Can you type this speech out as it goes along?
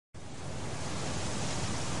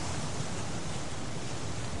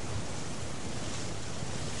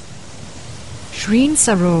Shreem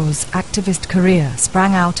Saroor's activist career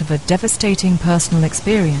sprang out of a devastating personal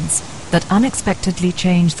experience that unexpectedly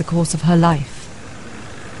changed the course of her life.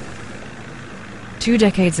 2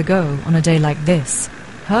 decades ago, on a day like this,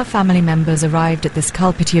 her family members arrived at this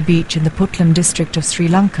Kalpitiya beach in the Putlam district of Sri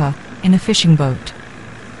Lanka in a fishing boat,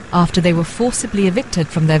 after they were forcibly evicted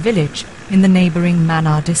from their village in the neighbouring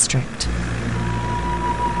Mannar district.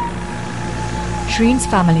 Shreem's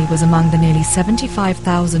family was among the nearly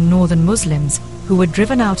 75,000 northern Muslims who were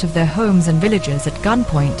driven out of their homes and villages at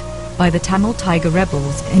gunpoint by the Tamil Tiger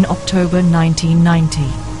rebels in October 1990.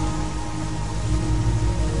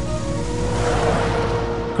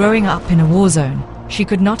 Growing up in a war zone, she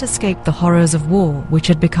could not escape the horrors of war which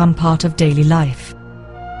had become part of daily life.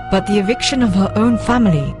 But the eviction of her own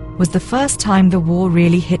family was the first time the war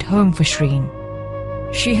really hit home for Shreem.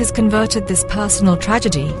 She has converted this personal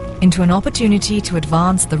tragedy into an opportunity to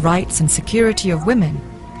advance the rights and security of women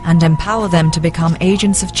and empower them to become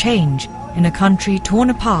agents of change in a country torn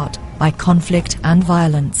apart by conflict and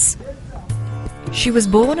violence. She was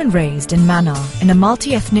born and raised in Mannar in a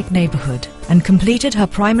multi-ethnic neighbourhood and completed her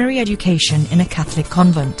primary education in a Catholic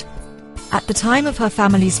convent. At the time of her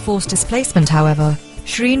family's forced displacement, however,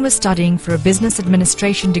 Shreem was studying for a business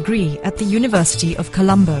administration degree at the University of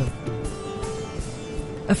Colombo.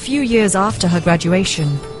 A few years after her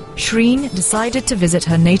graduation, Shreem decided to visit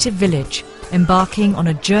her native village, embarking on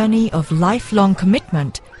a journey of lifelong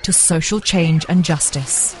commitment to social change and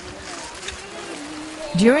justice.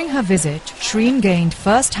 During her visit, Shreem gained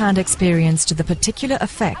first-hand experience to the particular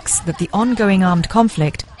effects that the ongoing armed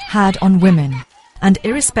conflict had on women, and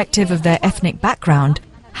irrespective of their ethnic background,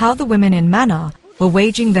 how the women in Mannar were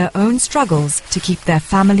waging their own struggles to keep their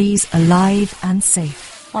families alive and safe.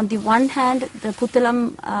 On the one hand, the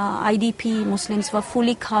Puttalam IDP Muslims were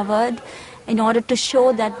fully covered in order to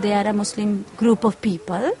show that they are a Muslim group of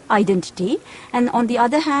people, identity. And on the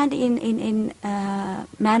other hand, in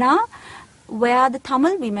Mannar, where the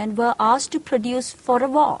Tamil women were asked to produce for a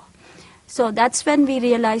war. So that's when we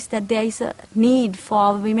realized that there is a need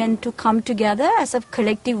for women to come together as a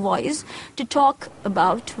collective voice to talk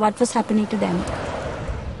about what was happening to them.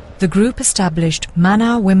 The group established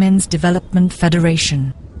Mannar Women's Development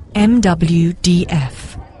Federation,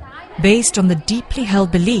 MWDF, based on the deeply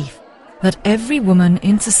held belief that every woman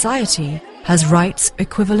in society has rights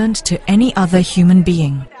equivalent to any other human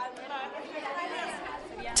being.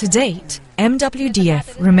 To date,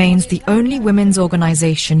 MWDF remains the only women's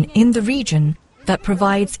organization in the region that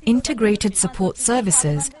provides integrated support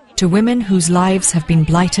services to women whose lives have been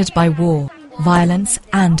blighted by war, violence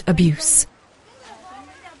and abuse.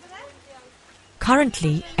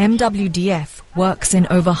 Currently, MWDF works in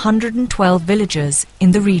over 112 villages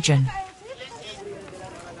in the region.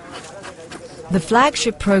 The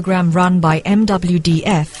flagship program run by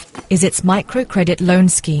MWDF is its microcredit loan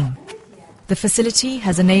scheme. The facility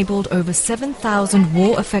has enabled over 7,000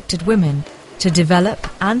 war-affected women to develop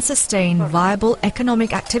and sustain viable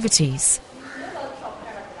economic activities.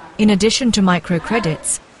 In addition to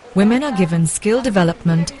microcredits, women are given skill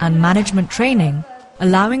development and management training,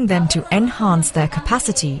 allowing them to enhance their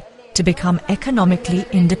capacity to become economically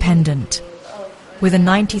independent. With a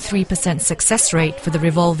 93% success rate for the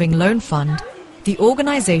revolving loan fund, the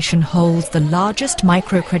organization holds the largest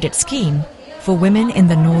microcredit scheme for women in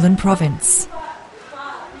the northern province.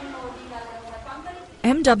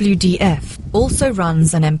 MWDF also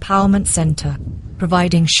runs an empowerment center,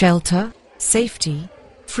 providing shelter, safety,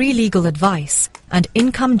 free legal advice, and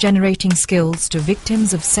income-generating skills to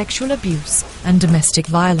victims of sexual abuse and domestic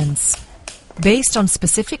violence, based on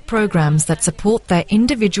specific programs that support their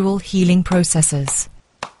individual healing processes.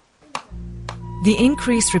 The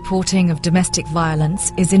increased reporting of domestic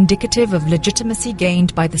violence is indicative of legitimacy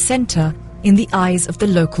gained by the centre in the eyes of the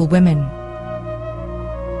local women.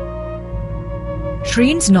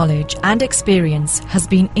 Shreem's knowledge and experience has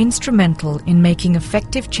been instrumental in making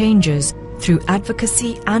effective changes through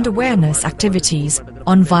advocacy and awareness activities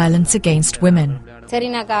on violence against women. In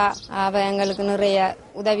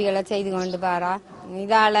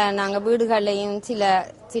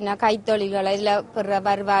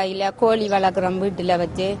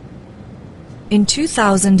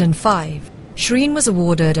 2005, Shreem was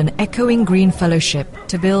awarded an Echoing Green Fellowship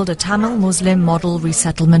to build a Tamil Muslim model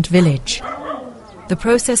resettlement village. The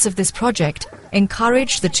process of this project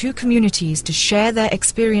encouraged the two communities to share their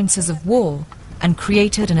experiences of war and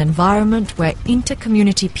created an environment where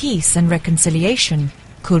inter-community peace and reconciliation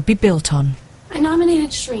could be built on. I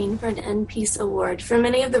nominated Shreem for an End Peace Award for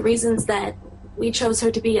many of the reasons that we chose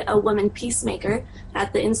her to be a woman peacemaker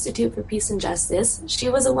at the Institute for Peace and Justice. She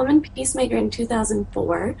was a woman peacemaker in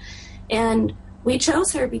 2004, and We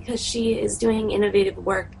chose her because she is doing innovative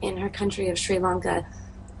work in her country of Sri Lanka,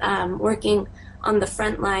 working on the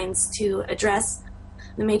front lines to address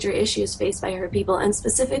the major issues faced by her people, and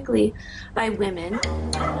specifically by women.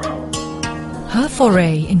 Her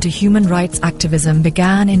foray into human rights activism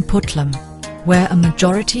began in Puttalam, where a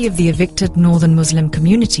majority of the evicted northern Muslim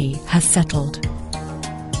community has settled.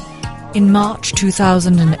 In March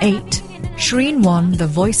 2008, Shreem won the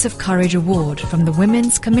Voice of Courage Award from the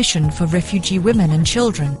Women's Commission for Refugee Women and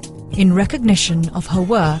Children in recognition of her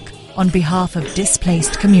work on behalf of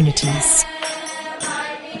displaced communities.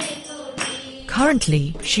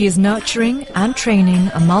 Currently, she is nurturing and training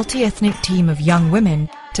a multi-ethnic team of young women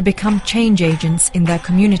to become change agents in their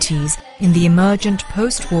communities in the emergent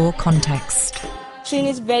post-war context. Shreem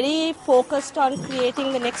is very focused on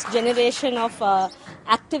creating the next generation of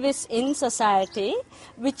activists in society,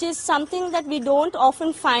 which is something that we don't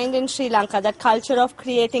often find in Sri Lanka, that culture of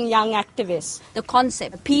creating young activists. The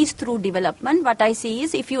concept, peace through development, what I see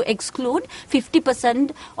is if you exclude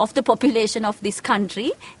 50% of the population of this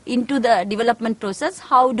country into the development process,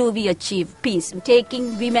 how do we achieve peace?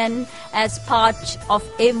 Taking women as part of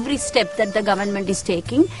every step that the government is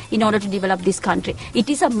taking in order to develop this country. It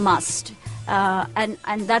is a must.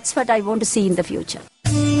 And that's what I want to see in the future.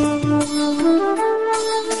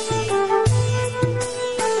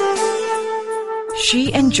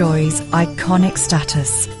 She enjoys iconic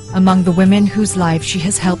status among the women whose lives she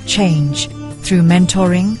has helped change through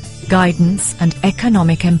mentoring, guidance and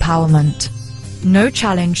economic empowerment. No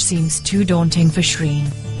challenge seems too daunting for Shreem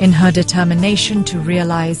in her determination to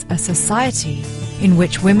realize a society in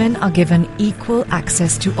which women are given equal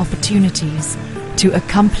access to opportunities to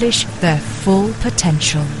accomplish their full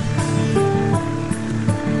potential.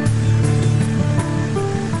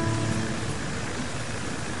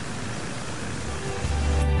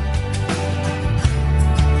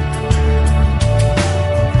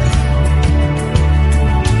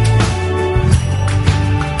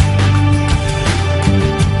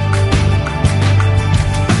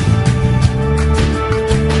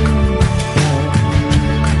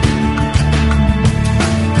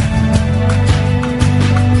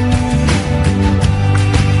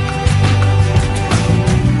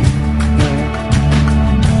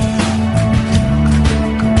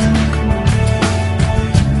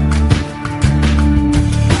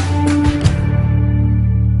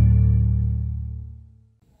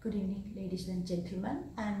 Good evening, ladies and gentlemen,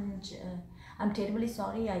 and I'm terribly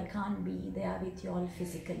sorry I can't be there with you all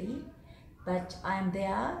physically, but I'm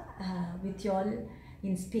there with you all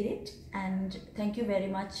in spirit, and thank you very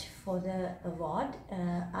much for the award.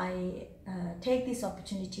 I take this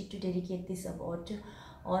opportunity to dedicate this award to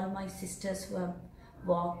all my sisters who have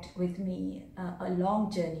walked with me a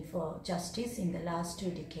long journey for justice in the last 2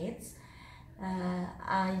 decades.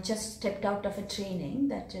 I just stepped out of a training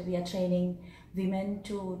that we are training women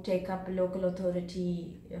to take up a local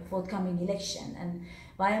authority forthcoming election, and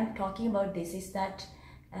why I'm talking about this is that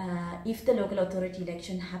if the local authority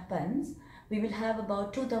election happens, we will have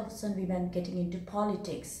about 2,000 women getting into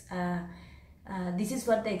politics. This is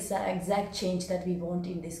what the exact change that we want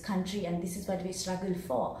in this country, and this is what we struggle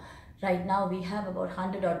for. Right now we have about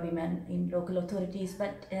 100 odd women in local authorities,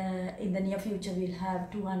 but in the near future we'll have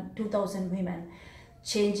 2,000 women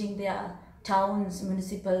changing their towns,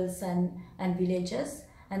 municipals and villages,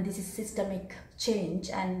 and this is systemic change.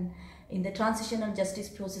 And in the transitional justice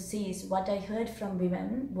processes, what I heard from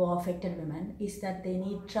women, war affected women, is that they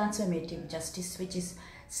need transformative justice, which is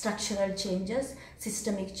structural changes,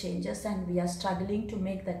 systemic changes, and we are struggling to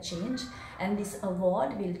make that change, and this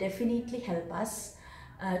award will definitely help us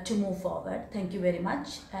to move forward. Thank you very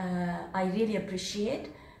much. I really appreciate.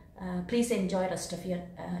 Please enjoy the rest of your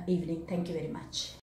evening. Thank you very much.